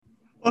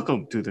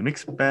Welcome to the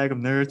Mixed Bag of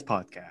Nerds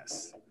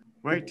podcast.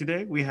 Right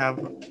today we have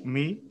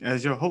me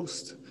as your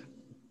host,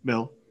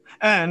 Bill,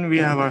 and we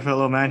have our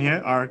fellow man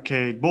here,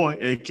 Arcade Boy,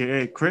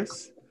 aka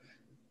Chris,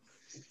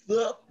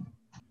 Sup?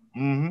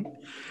 and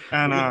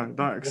our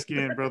dark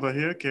skinned brother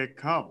here, Kid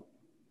Cow.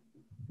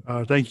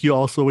 Thank you.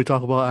 Also, we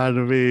talk about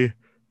anime,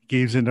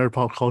 games, and nerd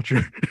pop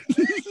culture.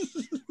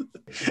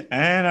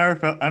 And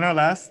our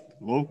last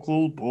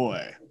local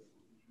boy.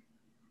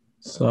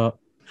 Sup?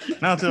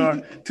 Now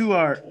to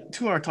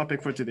our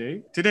topic for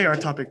today. Our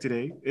topic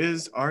today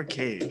is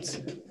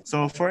arcades.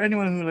 So for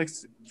anyone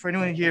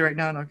here right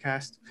now in our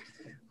cast,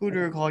 who do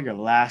you recall your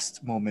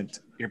last moment,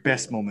 your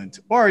best moment,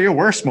 or your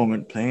worst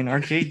moment playing an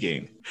arcade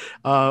game?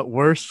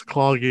 Worst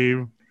claw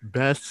game,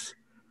 best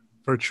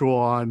virtual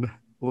on,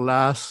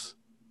 last.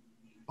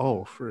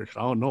 Oh, frick,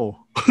 I don't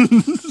know.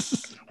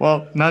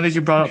 Well, now that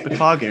you brought up the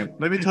claw game,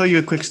 let me tell you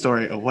a quick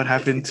story of what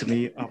happened to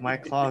me of my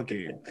claw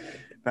game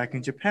back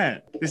in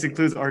Japan. This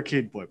includes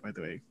Arcade Boy, by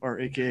the way, or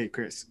AKA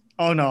Chris.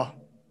 Oh no,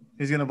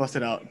 he's gonna bust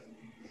it out.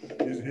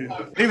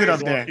 Leave it up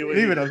there.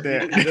 Leave it up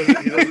there. He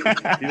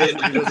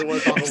doesn't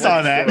want to talk about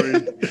Saw that.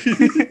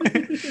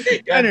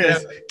 story.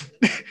 Anyways,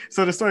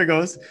 so the story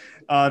goes,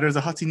 there's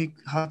a Hatsune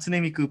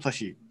Miku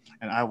plushie,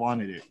 and I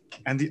wanted it,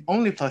 and the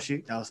only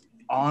plushie that was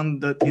in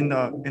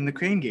the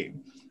crane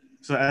game.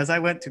 So as I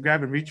went to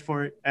grab and reach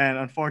for it, and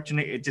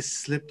unfortunately, it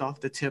just slipped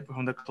off the tip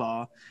from the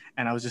claw,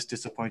 and I was just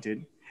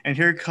disappointed. And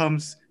here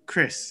comes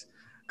Chris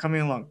coming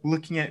along,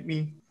 looking at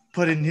me,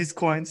 put in his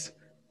coins,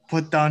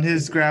 put down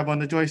his grab on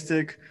the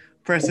joystick,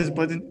 press his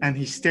button, and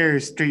he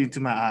stares straight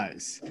into my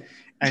eyes.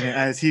 And then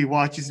as he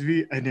watches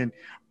me, and then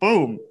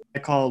boom, I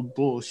called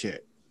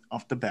bullshit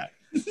off the bat.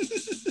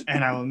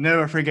 And I will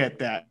never forget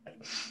that.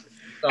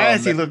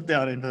 As he looked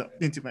down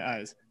into my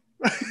eyes.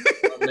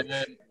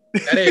 Man.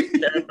 I didn't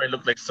care if I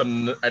looked like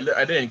some.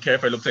 I didn't care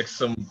if I looked like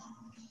some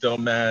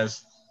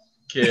dumbass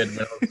kid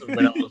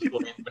when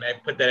I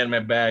put that in my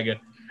bag,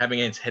 having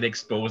its head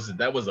exposed.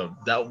 That was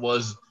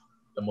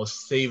the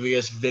most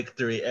savviest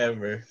victory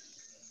ever.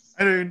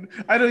 I don't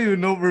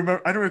even know.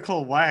 Remember, I don't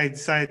recall why I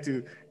decided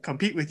to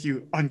compete with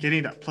you on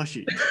getting that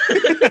plushie.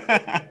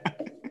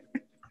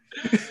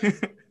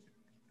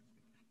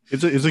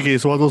 It's okay.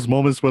 It's one of those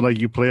moments when like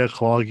you play a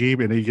claw game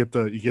and then you get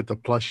the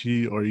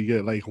plushie or you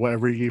get like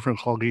whatever you get from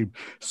claw game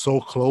so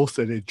close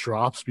and it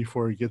drops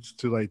before it gets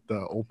to like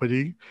the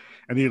opening,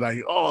 and you're like,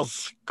 oh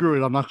screw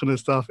it, I'm not gonna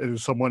stuff, and then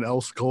someone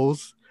else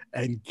goes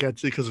and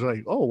gets it because they're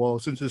like, oh well,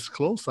 since it's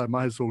close, I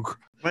might as well.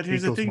 But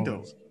here's the thing,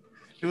 though,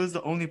 it was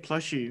the only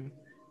plushie,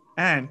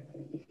 and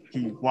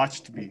he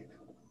watched me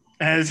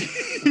as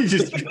he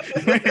just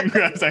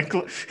grabs that,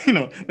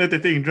 let the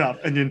thing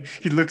drop, and then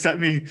he looks at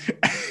me.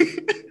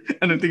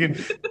 And I'm thinking,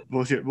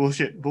 bullshit.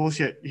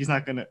 It's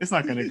not gonna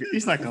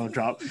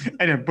drop.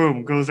 And then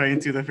boom, goes right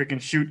into the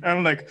freaking chute.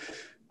 I'm like,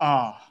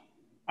 I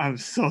got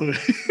so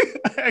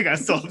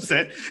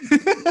upset.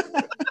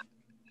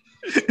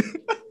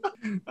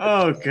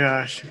 Oh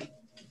gosh.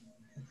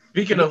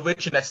 Speaking of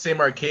which, in that same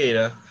arcade,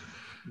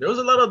 there was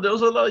a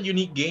lot of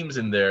unique games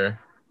in there.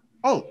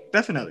 Oh,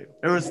 definitely.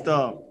 There was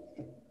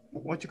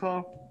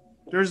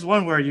there's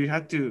one where you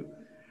have to,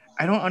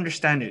 I don't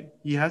understand it.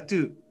 You have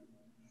to,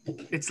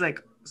 it's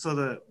like, so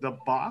the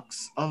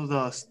box of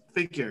the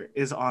figure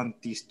is on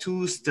these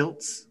two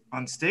stilts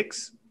on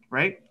sticks,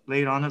 right?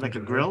 Laid on it like a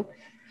grill.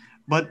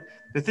 But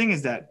the thing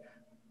is that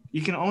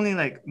you can only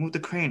like move the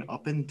crane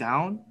up and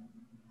down.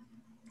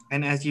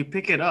 And as you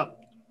pick it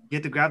up, you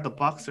have to grab the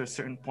box to a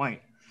certain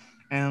point.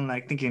 And I'm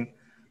like thinking,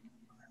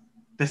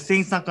 the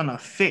thing's not gonna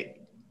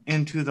fit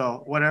into the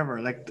whatever,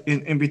 like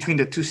in between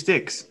the two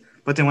sticks.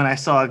 But then when I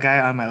saw a guy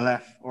on my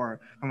left or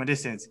from a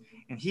distance,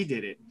 and he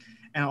did it,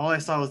 and all I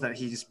saw was that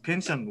he just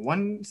pinched on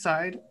one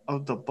side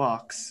of the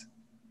box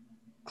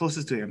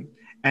closest to him,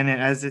 and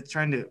then as it's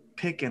trying to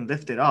pick and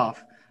lift it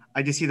off,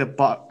 I just see the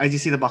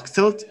box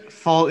tilt,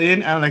 fall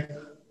in, and I'm like,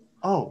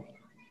 oh,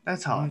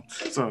 that's how.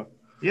 So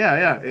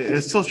yeah,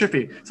 it's so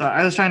trippy. So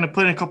I was trying to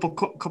put in a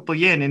couple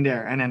yen in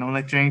there, and then I'm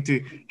like trying to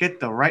get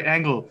the right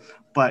angle,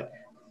 but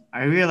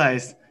I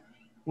realized,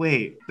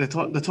 wait,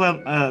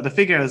 the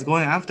figure I was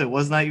going after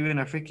was not even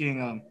a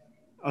freaking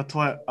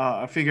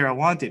a figure I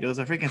wanted. It was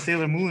a freaking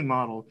Sailor Moon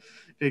model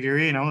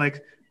figurine. I'm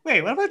like,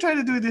 wait, what if I try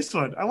to do this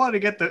one? I want to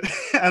get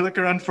I look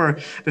around for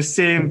the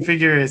same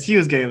figure as he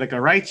was getting, like a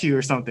Raichu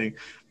or something.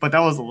 But that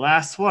was the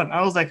last one.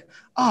 I was like,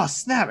 oh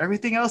snap,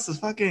 everything else is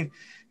fucking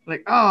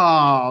like,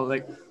 oh,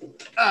 like,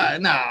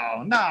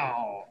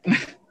 no.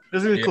 It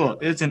was really cool.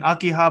 It's in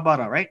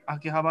Akihabara, right?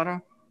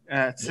 Akihabara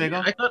at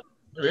Sega.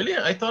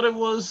 I thought it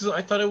was in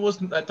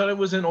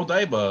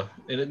Odaiba,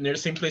 near the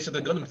same place at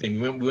the Gundam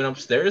thing. We went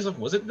upstairs.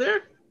 Was it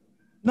there?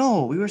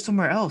 No, we were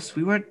somewhere else.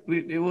 It wasn't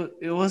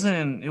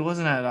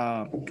at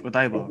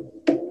Odaiba,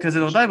 because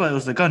in Odaiba it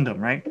was the Gundam,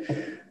 right?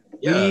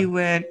 Yeah. We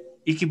went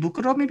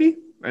Ikebukuro maybe,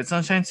 or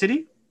Sunshine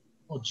City.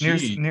 Oh,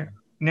 gee.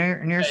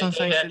 Near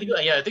Sunshine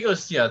City. I think it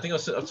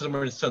was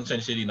somewhere in Sunshine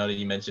City. Now that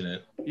you mention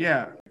it.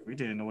 Yeah, we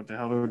didn't know what the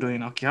hell we were doing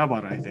in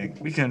Akihabara. I think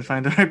we couldn't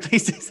find the right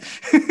places.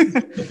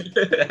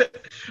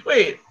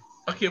 Wait,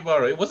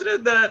 Akihabara. Wasn't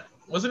it that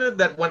Wasn't it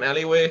that one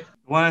alleyway?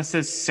 One that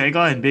says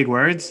Sega in big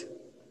words.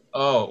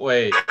 Oh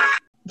wait.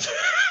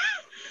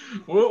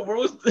 where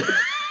was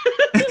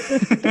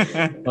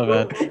My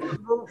bad.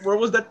 where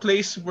was that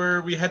place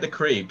where we had the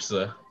crepes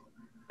in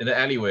the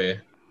alleyway?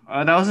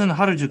 That was in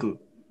Harajuku.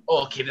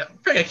 Oh, okay.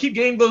 I keep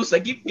getting those. I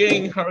keep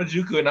getting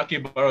Harajuku and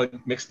Akihabara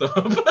mixed up.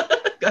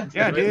 God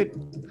Yeah, damn it.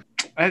 dude.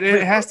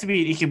 It has to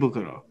be in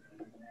Ikebukuro.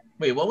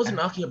 Wait, what was in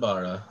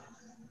Akihabara?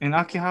 In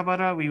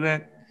Akihabara, we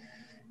went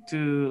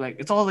to like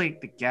it's all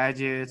like the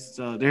gadgets.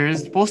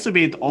 There's supposed to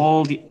be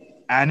all the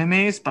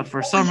animes, but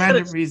for some yeah,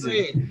 random that's reason,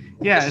 right.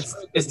 yeah, That's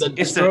right.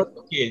 it's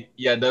okay.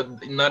 Yeah,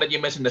 now that you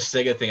mentioned the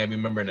Sega thing, I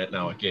remember that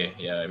now. Okay,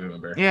 yeah, I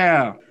remember.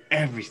 yeah,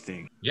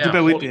 everything. Yeah, Too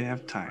bad we holy- didn't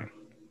have time.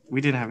 We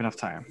didn't have enough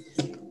time.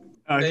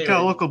 Anyway.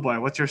 Local boy,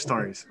 what's your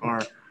stories?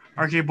 Or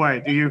arcade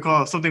boy, do you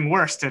recall something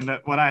worse than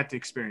what I had to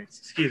experience?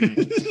 Excuse me.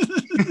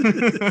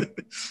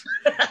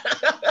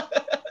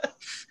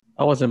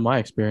 That wasn't my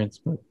experience,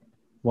 but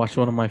watched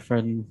one of my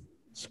friends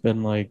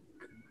spend like,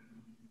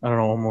 I don't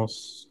know,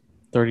 almost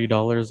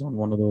 $30 on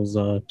one of those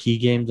key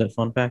games at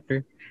Fun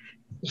Factory.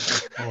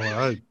 Oh,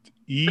 that's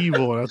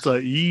evil. That's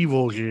an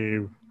evil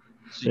game.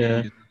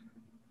 Yeah.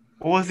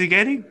 What was he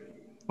getting?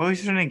 What was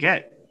he trying to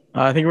get?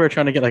 I think we were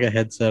trying to get like a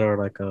headset or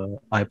like a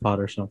iPod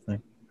or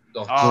something.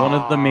 Oh, One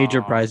of the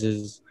major Ah.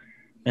 prizes,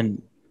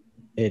 and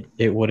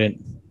it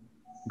wouldn't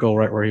go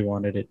right where he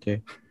wanted it to.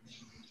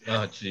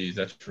 oh, jeez,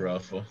 that's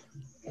rough.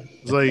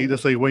 It's like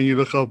that's like when you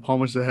look up how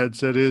much the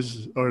headset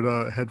is or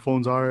the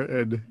headphones are,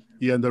 and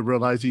you end up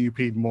realizing you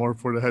paid more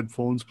for the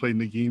headphones playing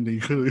the game than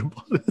you could have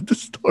bought it at the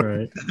store.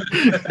 Right.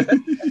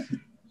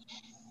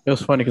 It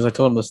was funny because I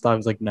told him to stop.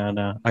 He's like,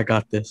 nah, I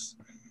got this.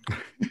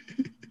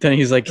 Then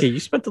he's like, hey,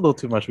 you spent a little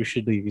too much. We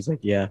should leave. He's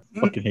like, yeah,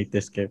 fucking hate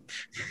this game.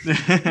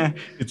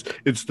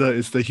 It's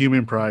the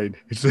human pride.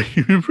 It's the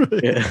human pride.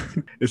 Yeah.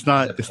 It's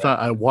not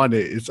I want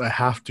it. It's I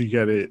have to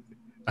get it.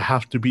 I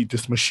have to beat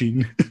this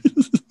machine.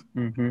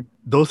 Mm-hmm.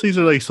 Those things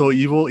are like so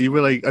evil.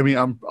 Even like I mean,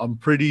 I'm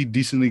pretty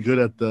decently good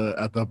at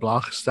the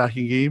block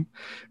stacking game,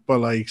 but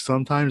like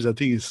sometimes that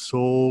thing is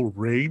so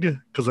rigged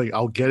because like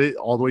I'll get it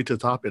all the way to the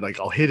top and like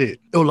I'll hit it.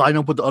 It'll line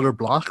up with the other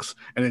blocks,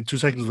 and then 2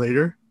 seconds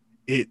later,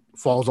 it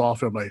falls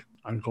off. And I'm like,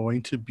 I'm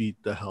going to beat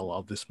the hell out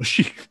of this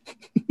machine.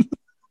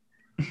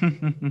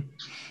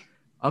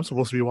 I'm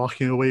supposed to be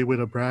walking away with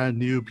a brand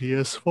new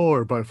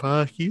PS4, but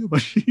fuck you,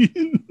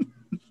 machine.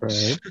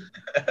 Right.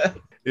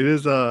 It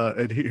is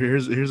and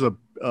here's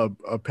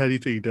a petty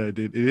thing that I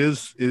did. It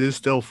is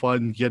still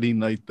fun getting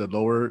like the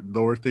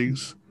lower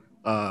things,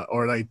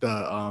 or like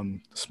the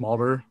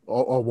smaller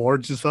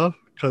awards and stuff.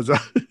 Because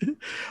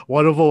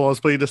one of them I was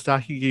playing the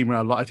stacking game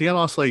and I think I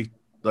lost like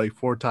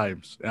 4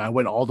 times and I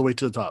went all the way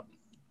to the top.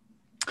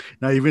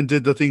 And I even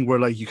did the thing where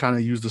like you kind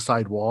of use the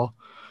side wall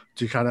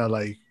to kind of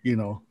like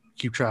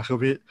keep track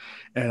of it.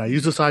 And I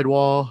used the side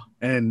wall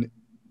and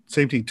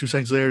same thing. 2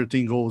 seconds later, the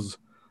thing goes.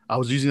 I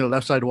was using the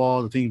left side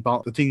wall.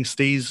 The thing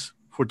stays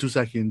for 2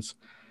 seconds,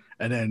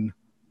 and then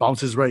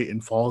bounces right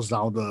and falls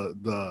down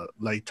the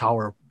like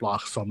tower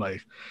block. So I'm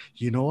like,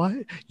 you know what?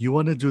 You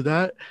want to do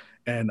that?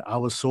 And I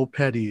was so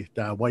petty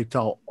that I wiped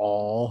out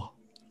all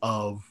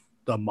of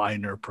the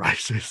minor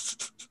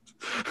prizes.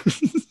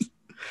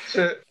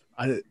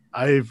 I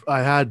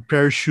had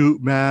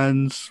parachute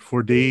mans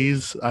for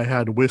days. I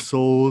had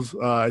whistles.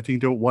 I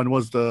think one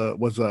was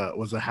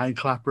a hand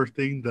clapper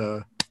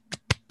thing.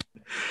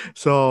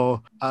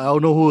 So I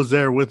don't know who was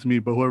there with me,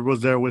 but whoever was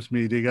there with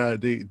me,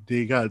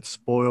 they got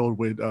spoiled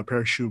with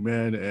parachute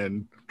man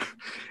and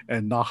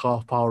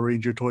knockoff Power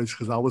Ranger toys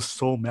because I was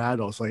so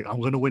mad. I was like, I'm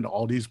gonna win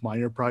all these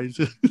minor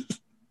prizes.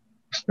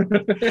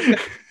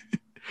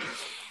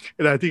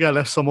 And I think I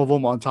left some of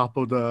them on top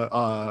of the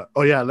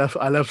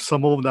I left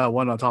some of them that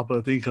won on top of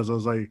the thing because I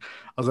was like,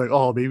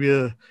 oh, maybe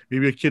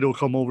a kid will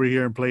come over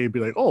here and play and be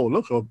like, oh,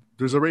 look,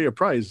 there's already a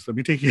prize. Let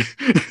me take it.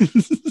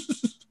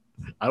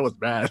 I was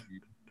mad.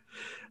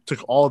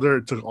 Took all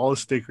the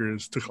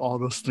stickers, took all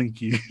the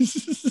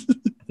slinkies.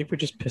 I think we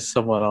just pissed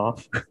someone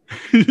off.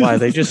 Why?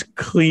 They just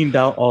cleaned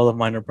out all the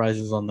minor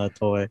prizes on that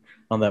toy,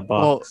 on that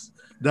box.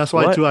 That's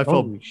why What? too I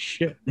felt Holy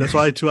shit. That's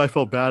why too I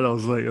felt bad. I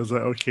was like,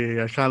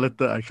 okay, I can't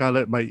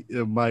let my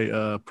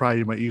pride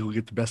and my ego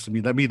get the best of me.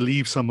 Let me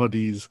leave some of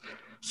these,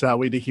 so that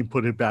way they can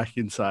put it back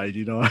inside.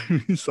 You know what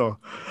I mean? So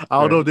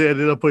I don't know if they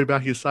ended up putting it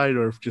back inside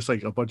or if just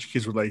like a bunch of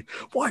kids were like,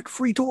 "What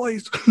free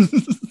toys?"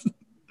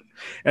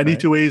 Any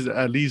two ways,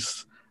 at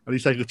least I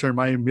could turn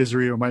my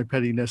misery or my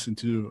pettiness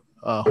into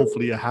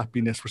hopefully a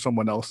happiness for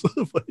someone else.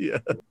 But yeah,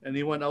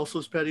 anyone else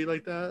was petty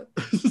like that?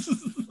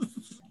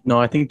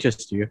 No, I think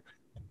just you.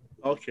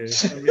 Okay,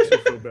 that makes me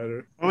feel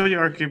better. What about you,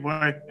 arcade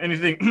boy?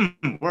 Anything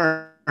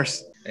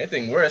worse?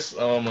 Anything worse?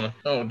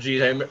 Oh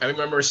geez, I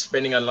remember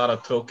spending a lot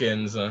of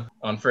tokens on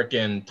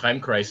freaking Time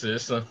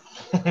Crisis.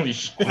 Holy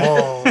shit.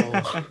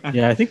 Oh,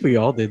 Yeah, I think we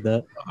all did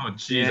that. Oh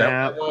jeez,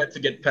 Yeah. I wanted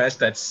to get past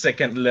that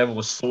second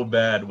level so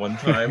bad one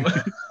time.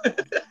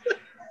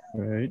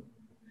 Right.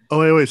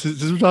 oh wait.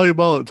 Since we're talking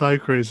about Time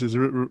Crisis,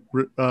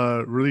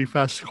 really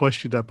fast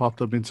question that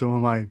popped up into my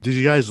mind. Did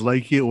you guys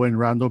like it when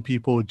random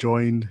people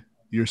joined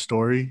your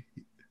story?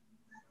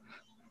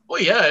 Oh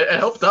yeah, it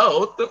helped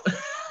out.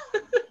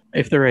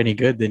 If they're any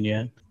good, then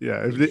yeah.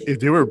 Yeah, if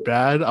they were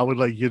bad, I would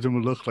like give them a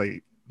look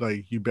like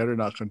you better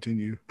not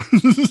continue.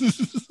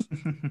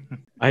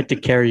 I had to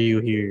carry you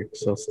here,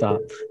 so stop.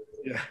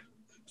 Yeah,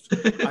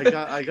 I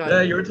got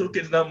Yeah, your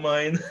toolkit's not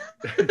mine.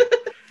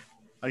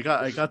 I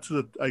got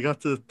to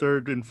the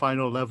third and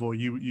final level.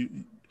 You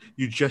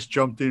just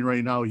jumped in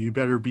right now. You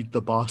better beat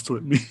the boss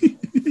with me.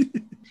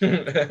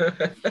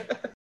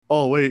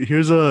 Oh wait,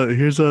 here's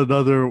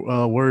another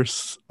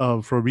worse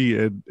for me,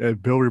 and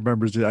Bill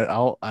remembers it. I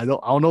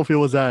don't know if it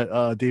was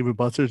at David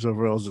Buster's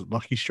or it was at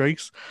Lucky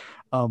Strikes,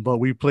 but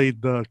we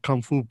played the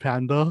Kung Fu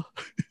Panda,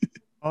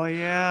 Oh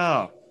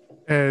yeah.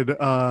 and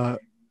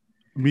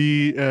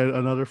me and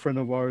another friend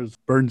of ours,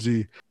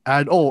 Bernsey,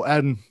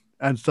 and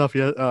stuff.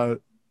 Yeah,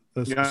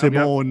 Yep.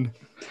 Simone.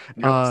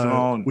 Yep,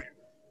 Simone.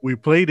 We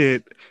played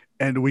it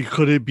and we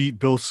couldn't beat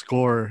Bill's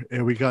score,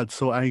 and we got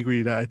so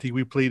angry that I think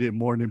we played it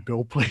more than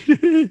Bill played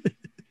it.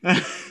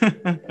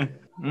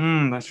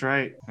 That's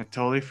right. I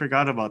totally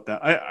forgot about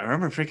that. I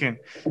remember freaking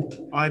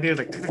all I did was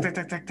like tack tack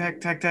tack tack tack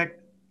tack tack.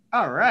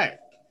 All right.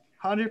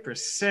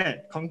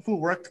 100%. Kung Fu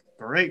worked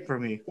great for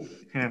me.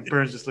 And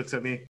Burns just looks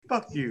at me.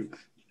 Fuck you.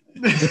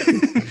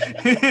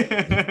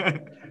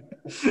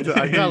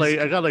 I got way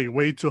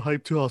too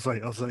hyped too. I was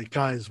like,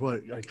 guys,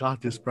 what? I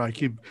got this, bro.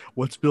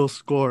 What's Bill's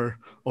score?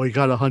 Oh, he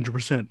got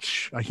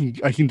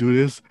 100%. I can do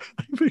this.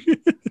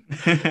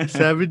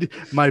 70.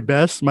 My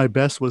best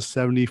was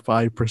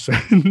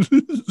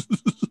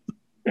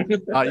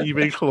 75%. Not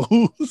even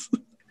close.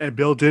 And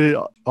Bill did it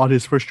on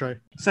his first try.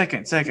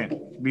 Second.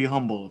 Be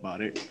humble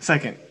about it.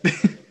 Second.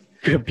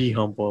 Be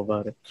humble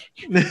about it.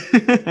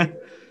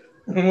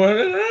 What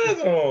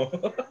is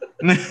that?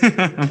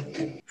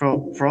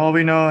 For all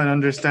we know and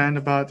understand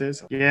about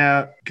this,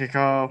 yeah,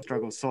 Kikau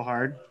struggled so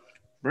hard.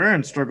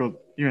 Burns struggled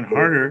even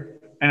harder.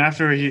 And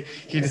after he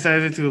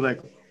decided to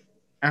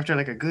after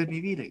a good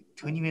maybe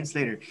 20 minutes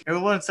later,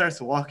 everyone starts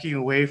walking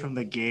away from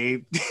the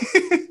game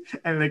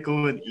and they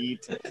go and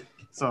eat.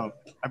 So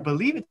I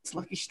believe it's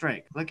Lucky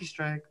Strike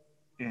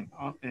in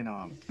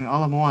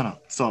Ala Moana.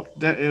 So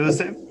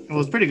it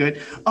was pretty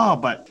good. Oh,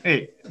 but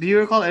hey, do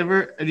you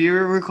ever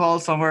recall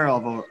somewhere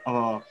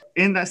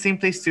in that same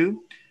place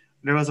too?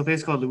 There was a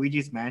place called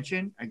Luigi's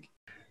Mansion.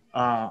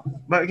 But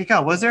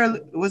Kikau, was there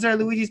a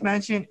Luigi's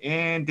Mansion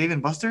in Dave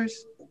and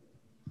Buster's?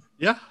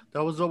 Yeah,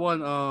 that was the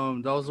one.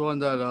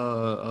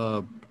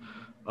 That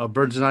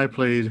Burns and I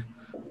played.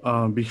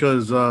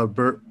 Because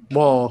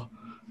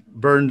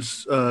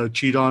Burns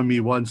cheated on me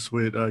once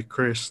with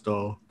Chris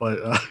though, but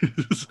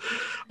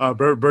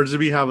Burns and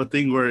me have a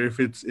thing where if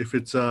it's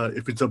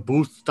a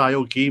booth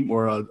style game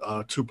or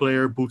a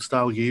 2-player booth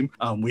style game,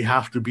 we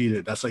have to beat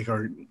it. That's like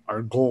our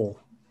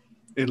goal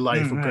in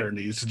life.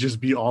 Apparently, is to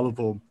just beat all of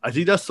them. I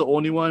think that's the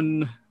only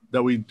one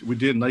that we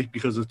didn't like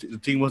because the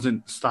thing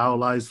wasn't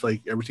stylized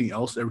like everything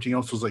else. Everything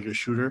else was like a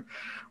shooter,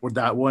 where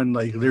that one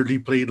literally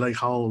played like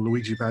how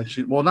Luigi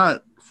Mansion. Well,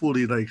 not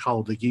fully like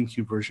how the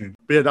GameCube version.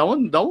 But yeah, that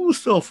one was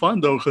still fun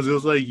though because it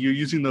was like you're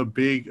using a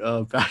big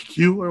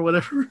vacuum or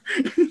whatever.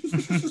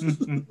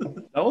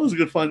 That was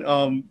good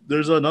fun.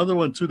 There's another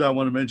one too that I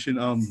want to mention.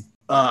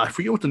 I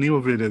forget what the name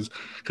of it is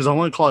because I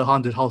want to call it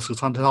Haunted House because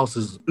Haunted House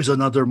is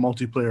another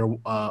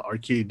multiplayer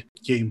arcade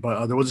game.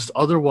 But there was this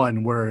other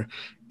one where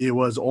it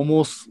was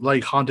almost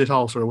like Haunted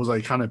House, or it was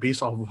like kind of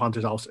based off of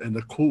Haunted House. And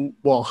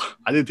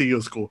I didn't think it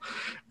was cool,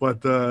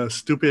 but the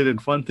stupid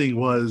and fun thing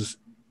was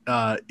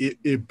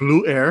it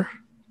blew air,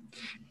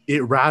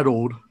 it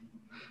rattled.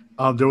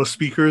 There was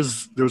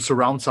speakers, there was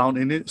surround sound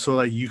in it, so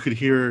like you could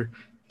hear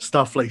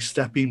stuff like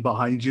stepping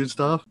behind you and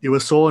stuff. It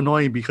was so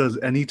annoying because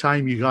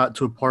anytime you got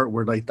to a part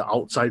where like the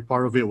outside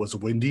part of it was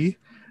windy,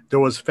 there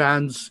was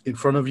fans in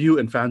front of you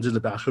and fans in the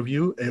back of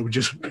you, and it was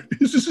just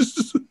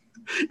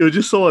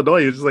so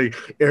annoying. It was just like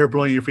air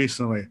blowing your face,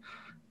 and I'm like,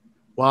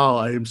 wow,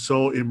 I am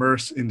so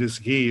immersed in this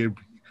game.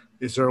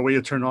 Is there a way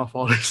to turn off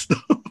all this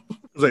stuff?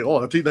 It's like,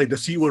 oh, I think like the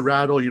seat would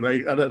rattle, you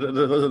like, and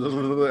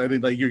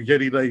then like you're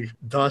getting like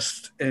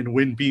dust and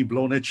wind being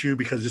blown at you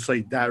because it's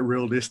like that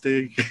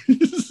realistic.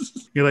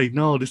 You're like,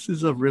 no, this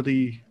is a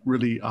really,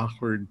 really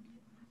awkward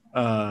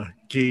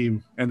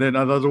game. And then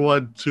another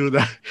one too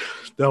that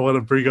I want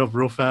to bring up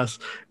real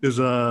fast is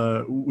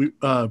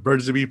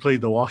Birds and Me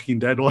played the Walking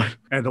Dead one.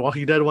 And the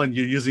Walking Dead one,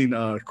 you're using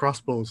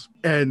crossbows,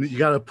 and you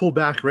gotta pull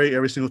back right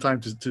every single time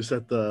to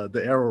set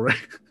the arrow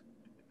right.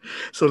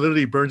 So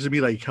literally Burns and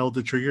Me like held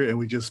the trigger and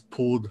we just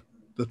pulled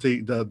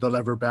the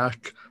lever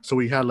back, so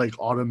we had like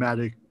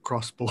automatic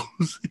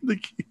crossbows in the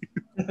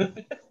game.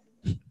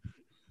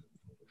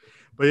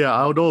 But yeah,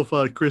 I don't know if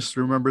Chris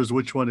remembers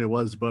which one it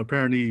was, but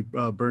apparently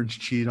Burns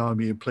cheated on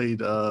me and played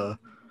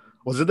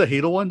was it the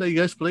Halo one that you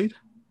guys played,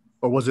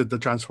 or was it the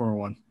Transformer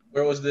one?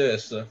 Where was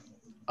this?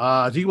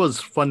 I think it was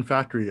Fun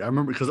Factory. I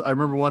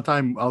remember one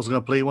time I was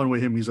gonna play one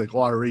with him. He's like, "Oh,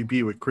 I already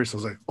beat with Chris." I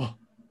was like, "Oh."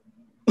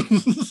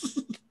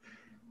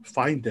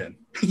 Fine then.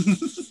 I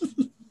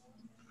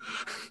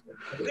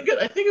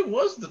think it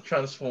was the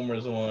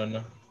Transformers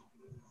one.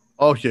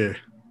 Okay.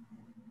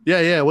 Yeah,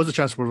 it was a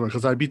Transformers one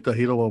because I beat the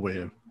Halo one with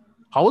him.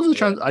 How was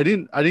the I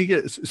didn't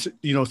get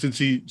since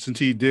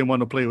he didn't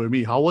want to play with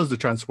me. How was the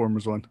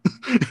Transformers one?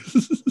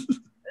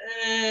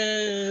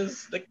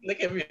 It's like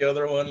every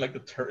other one, like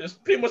it's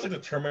pretty much like the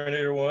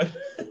Terminator one.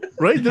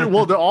 Right? They're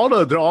all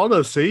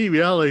the same.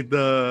 Yeah, like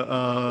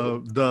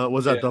the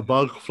was that the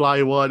bug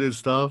fly one and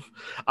stuff.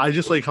 I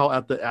just like how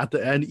at the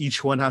end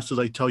each one has to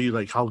like tell you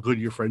like how good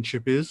your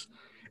friendship is.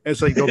 And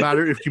it's like no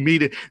matter if you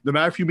made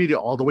it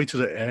all the way to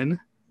the end,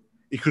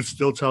 it could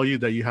still tell you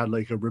that you had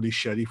like a really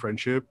shitty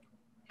friendship.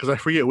 Because I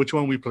forget which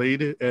one we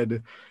played,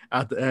 and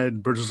at the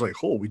end, Burns was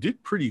like, "Oh, we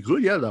did pretty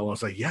good, yeah." That one I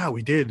was like, "Yeah,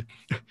 we did."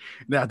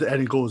 And at the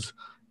end, it goes,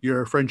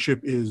 "Your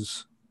friendship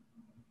is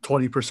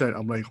 20%."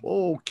 I'm like,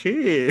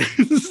 "Okay."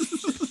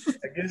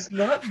 I guess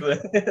not,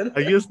 man.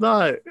 I guess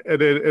not.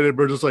 And then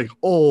Burns was like,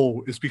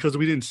 "Oh, it's because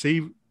we didn't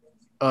save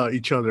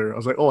each other." I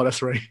was like, "Oh,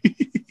 that's right."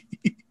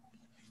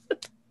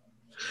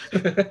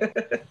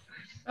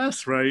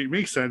 That's right.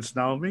 Makes sense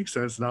now.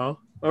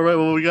 All right.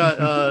 Well, we got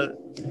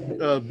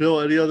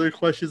Bill. Any other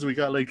questions? We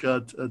got like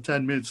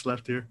 10 minutes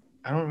left here.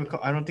 I don't recall.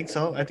 I don't think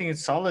so. I think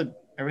it's solid.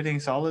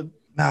 Everything's solid.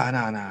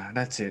 Nah.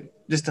 That's it.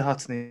 Just the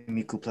Hatsune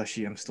Miku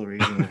plushie. I'm still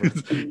raging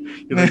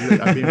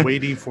over. I've been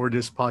waiting for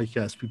this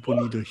podcast. People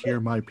need to hear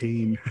my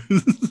pain.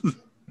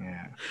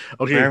 Yeah.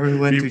 Okay. Forever who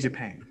went to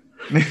Japan.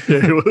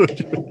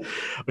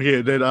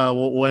 Okay, then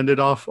we'll end it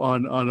off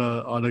on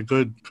a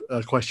good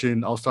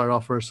question. I'll start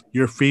off first.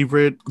 Your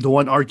favorite, the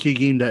one arcade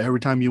game that every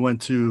time you went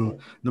to,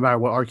 no matter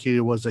what arcade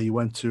it was that you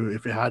went to,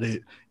 if it had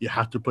it, you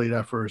had to play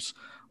that first.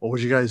 What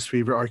was your guys'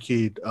 favorite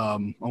arcade?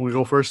 I'm gonna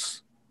go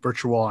first.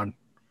 Virtual On,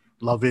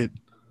 love it.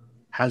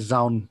 Hands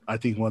down, I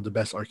think one of the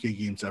best arcade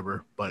games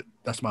ever. But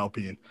that's my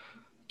opinion.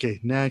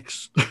 Okay,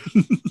 next.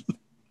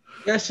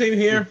 Yeah, same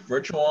here.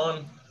 Virtual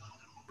On.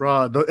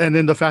 Bro, and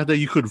then the fact that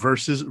you could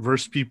verse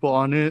people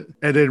on it,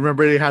 and then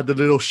remember they had the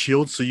little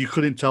shield, so you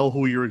couldn't tell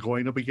who you were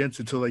going up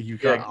against until like you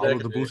got out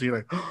of the booth. And you're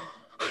like,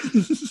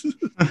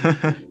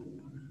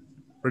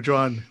 for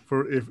John,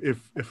 for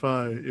if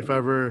I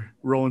ever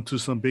roll into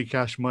some big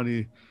cash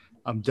money,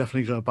 I'm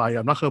definitely gonna buy it.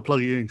 I'm not gonna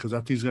plug it in because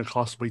that thing's gonna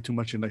cost way too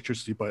much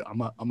electricity, but I'm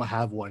gonna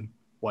have one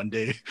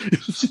day.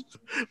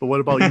 But what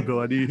about you,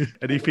 Bill?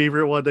 Any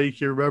favorite one that you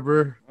can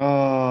remember?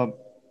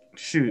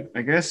 Shoot,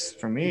 I guess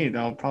for me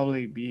that'll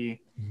probably be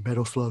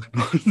Metal Slug.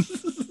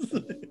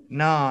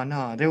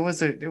 No. There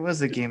was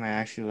a game I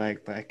actually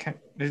liked, but I can't.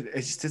 It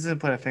just doesn't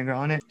put a finger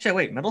on it. Shit,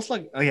 wait, Metal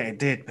Slug. Oh yeah, it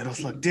did. Metal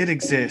Slug did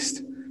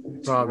exist.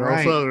 Bro,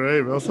 Metal Slug,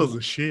 right? Metal Slug's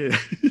a shit.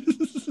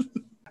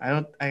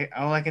 All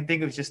I can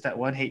think of is just that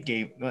one hate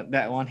game,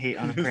 that one hate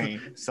on a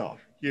crane. So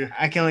yeah,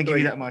 I can only give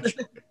you that much.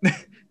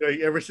 Like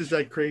ever since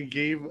that crane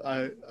game,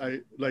 I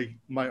like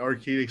my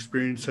arcade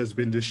experience has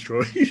been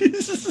destroyed.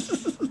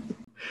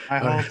 My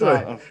whole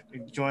thought of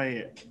enjoy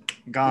it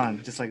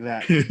gone just like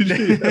that.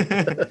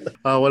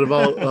 What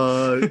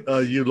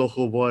about you,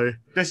 local boy?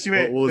 Just you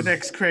wait. The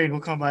next crane will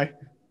come by.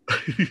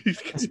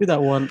 It has to be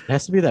that one. It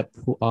has to be that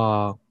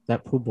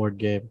poo board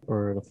game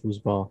or the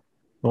foosball.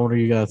 The one where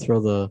you gotta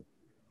throw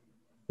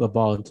the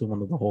ball into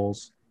one of the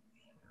holes.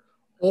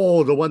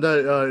 Oh, the one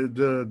that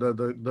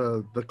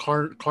the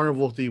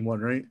carnival theme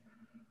one, right?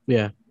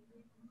 Yeah.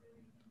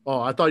 Oh,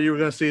 I thought you were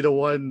gonna say the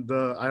one.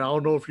 I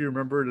don't know if you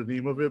remember the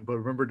name of it, but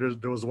remember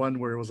there was one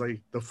where it was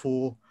like the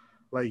full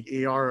like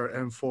AR or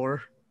M4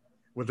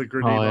 with a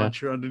grenade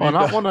launcher underneath. Oh,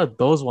 not one of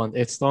those ones.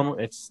 It's the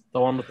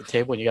one with the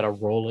table and you gotta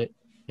roll it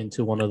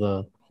into one of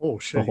the. Oh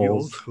shit! You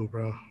old school,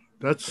 bro.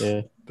 That's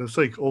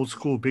like old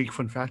school Big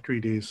Fun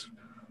Factory days.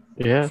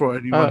 Yeah. For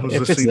anyone who's if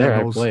listening, it's there,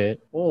 I play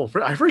it. Oh,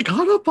 I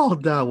forgot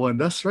about that one.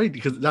 That's right,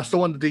 because that's the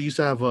one that they used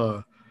to have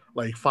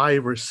like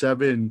 5 or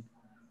 7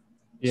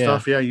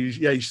 stuff. Yeah, you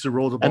used to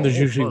roll the ball. And there's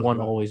usually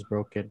one always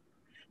broken.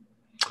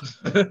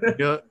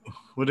 Yeah.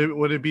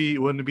 Wouldn't it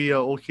be a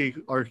okay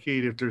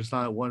arcade if there's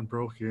not one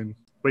broken?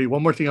 Wait,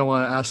 one more thing I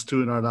want to ask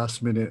too in our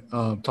last minute,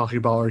 talking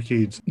about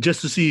arcades,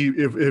 just to see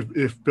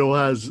if Bill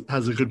has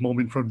a good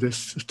moment from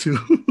this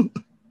too.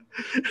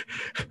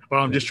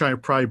 Well, I'm just trying to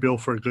pry Bill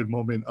for a good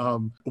moment.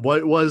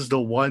 What was the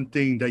one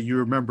thing that you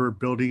remember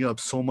building up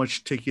so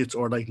much tickets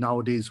or like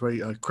nowadays,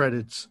 right,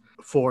 credits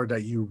for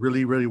that you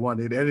really, really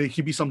wanted? And it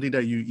could be something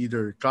that you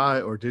either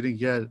got or didn't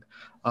get.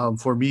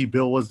 For me,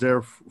 Bill was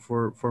there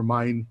for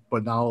mine,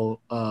 but now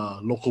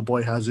local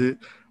boy has it,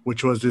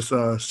 which was this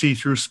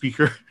see-through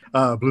speaker.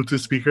 Bluetooth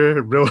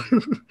speaker,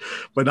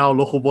 but now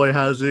local boy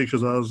has it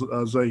because I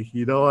was like,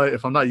 you know what?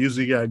 If I'm not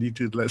using it, I need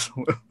to let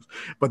someone else.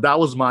 But that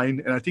was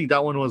mine, and I think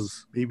that one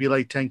was maybe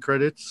like 10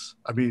 credits.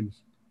 I mean,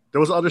 there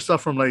was other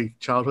stuff from like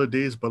childhood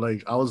days, but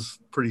like I was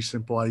pretty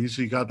simple. I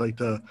usually got like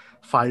the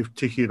 5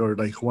 ticket or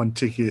like 1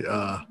 ticket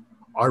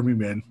army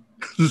man.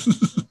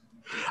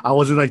 I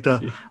wasn't like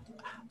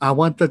I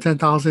want the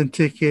 10,000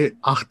 ticket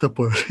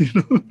octopus, you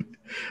know.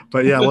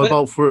 But yeah, what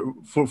about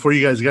for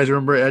you guys? You guys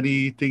remember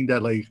anything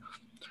that like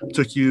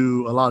took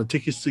you a lot of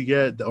tickets to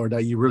get or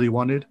that you really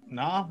wanted?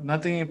 No,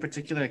 nothing in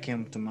particular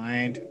came to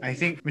mind. I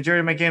think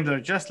majority of my games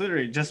are just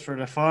literally just for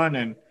the fun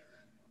and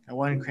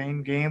one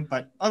crane game,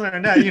 but other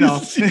than that,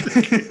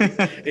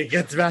 It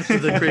gets back to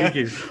the crane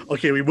game.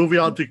 Okay, we're moving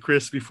on to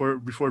Chris before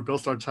Bill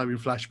starts having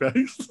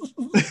flashbacks.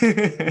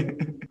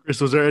 Chris,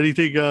 was there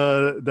anything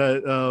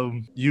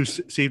that you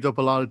saved up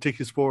a lot of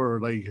tickets for, or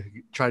like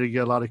try to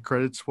get a lot of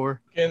credits for?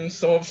 And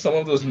some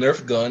of those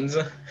Nerf guns.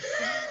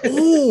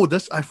 Oh,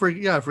 I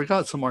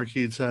forgot some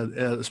arcades had,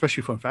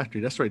 especially Fun Factory.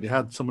 That's right, they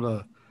had some of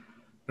the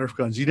Nerf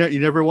guns. You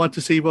never want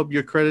to save up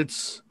your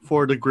credits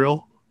for the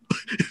grill?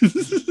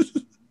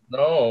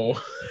 No,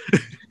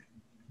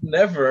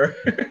 never.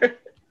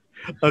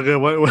 Okay,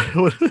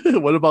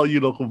 what about you,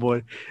 local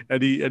boy?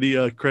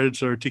 Any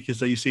credits or tickets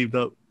that you saved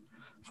up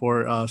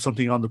for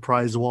something on the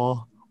prize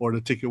wall or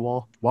the ticket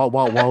wall?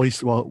 While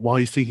he's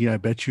thinking, I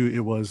bet you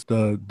it was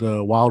the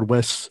Wild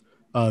West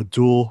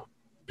dual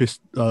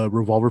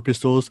revolver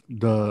pistols,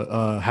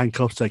 the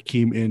handcuffs that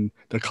came in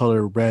the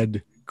color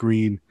red,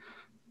 green,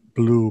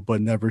 blue,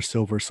 but never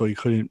silver, so he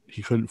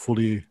couldn't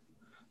fully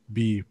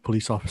be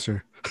police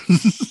officer.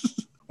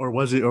 Or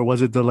was it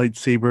the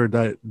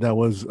lightsaber that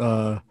was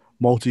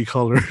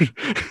multicolored?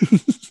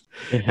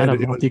 It had a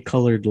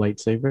multicolored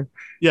lightsaber.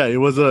 Yeah, it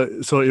was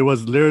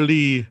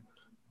literally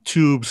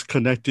tubes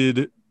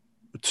connected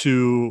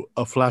to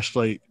a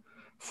flashlight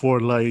for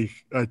like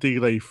I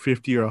think like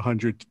 50 or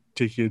 100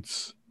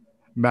 tickets,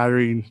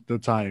 mattering the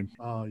time.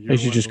 You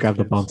should just grab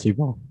the bouncy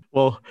ball.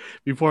 Well,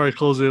 before I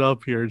close it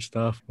up here and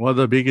stuff, one of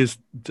the biggest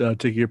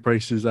ticket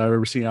prices I've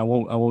ever seen. I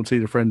won't say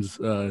the friend's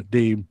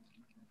name.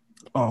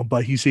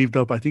 But he saved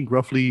up, I think,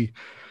 roughly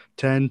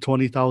 10,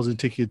 20,000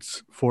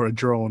 tickets for a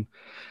drone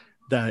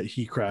that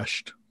he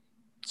crashed.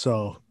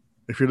 So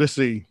if you're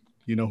listening,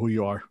 you know who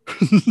you are.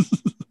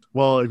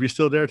 Well, if you're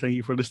still there, thank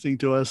you for listening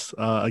to us.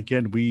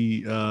 Again,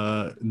 we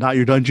Not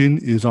Your Dungeon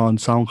is on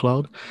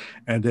SoundCloud.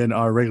 And then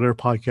our regular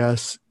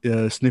podcast,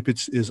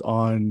 Snippets, is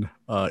on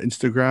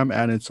Instagram,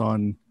 and it's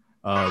on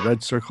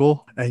Red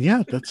Circle. And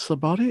yeah, that's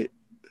about it.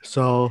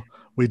 So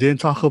we didn't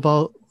talk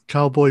about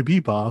Cowboy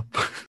Bebop.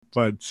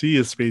 But see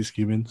you, Space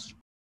Humans.